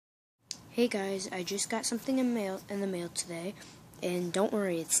Hey guys, I just got something in the mail today, and don't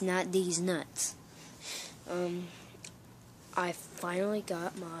worry, it's not these nuts. I finally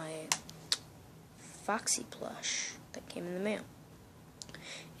got my Foxy plush that came in the mail.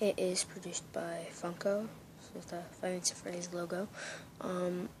 It is produced by Funko, with the Five Nights at Freddy's logo.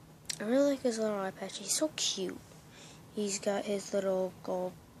 I really like his little eye patch. He's so cute. He's got his little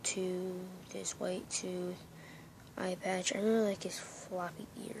gold tooth, his white tooth, eye patch. I really like his floppy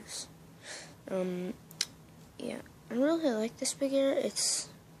ears. Yeah, I really like this figure. It's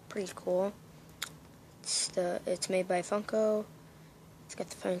pretty cool. It's made by Funko. It's got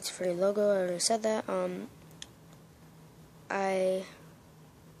the Five Nights at Freddy's logo. I already said that. I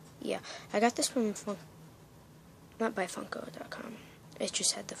got this from not by Funko.com. It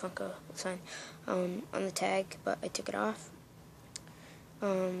just had the Funko sign on the tag, but I took it off.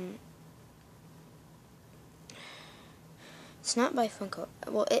 It's not by Funko.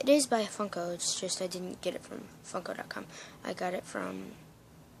 Well, it is by Funko. It's just I didn't get it from Funko.com. I got it from,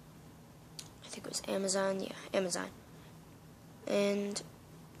 I think it was Amazon. Yeah, Amazon. And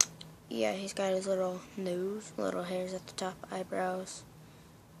yeah, he's got his little nose, little hairs at the top, eyebrows,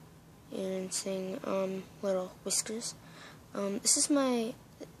 and little whiskers. This is my.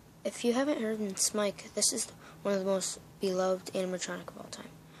 If you haven't heard in Smike, this is one of the most beloved animatronic of all time.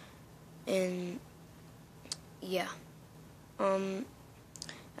 And yeah.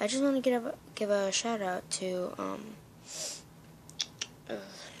 I just want to give a shout out to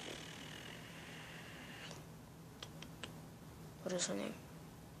what is her name?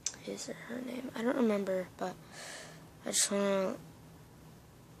 Is it her name? I don't remember, but I just want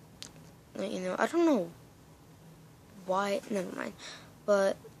to let you know. I don't know why. Never mind.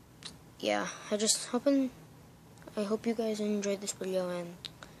 But yeah, I hope you guys enjoyed this video,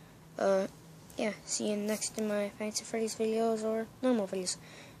 and yeah, see you next in my Five Nights at Freddy's videos or normal videos.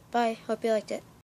 Bye. Hope you liked it.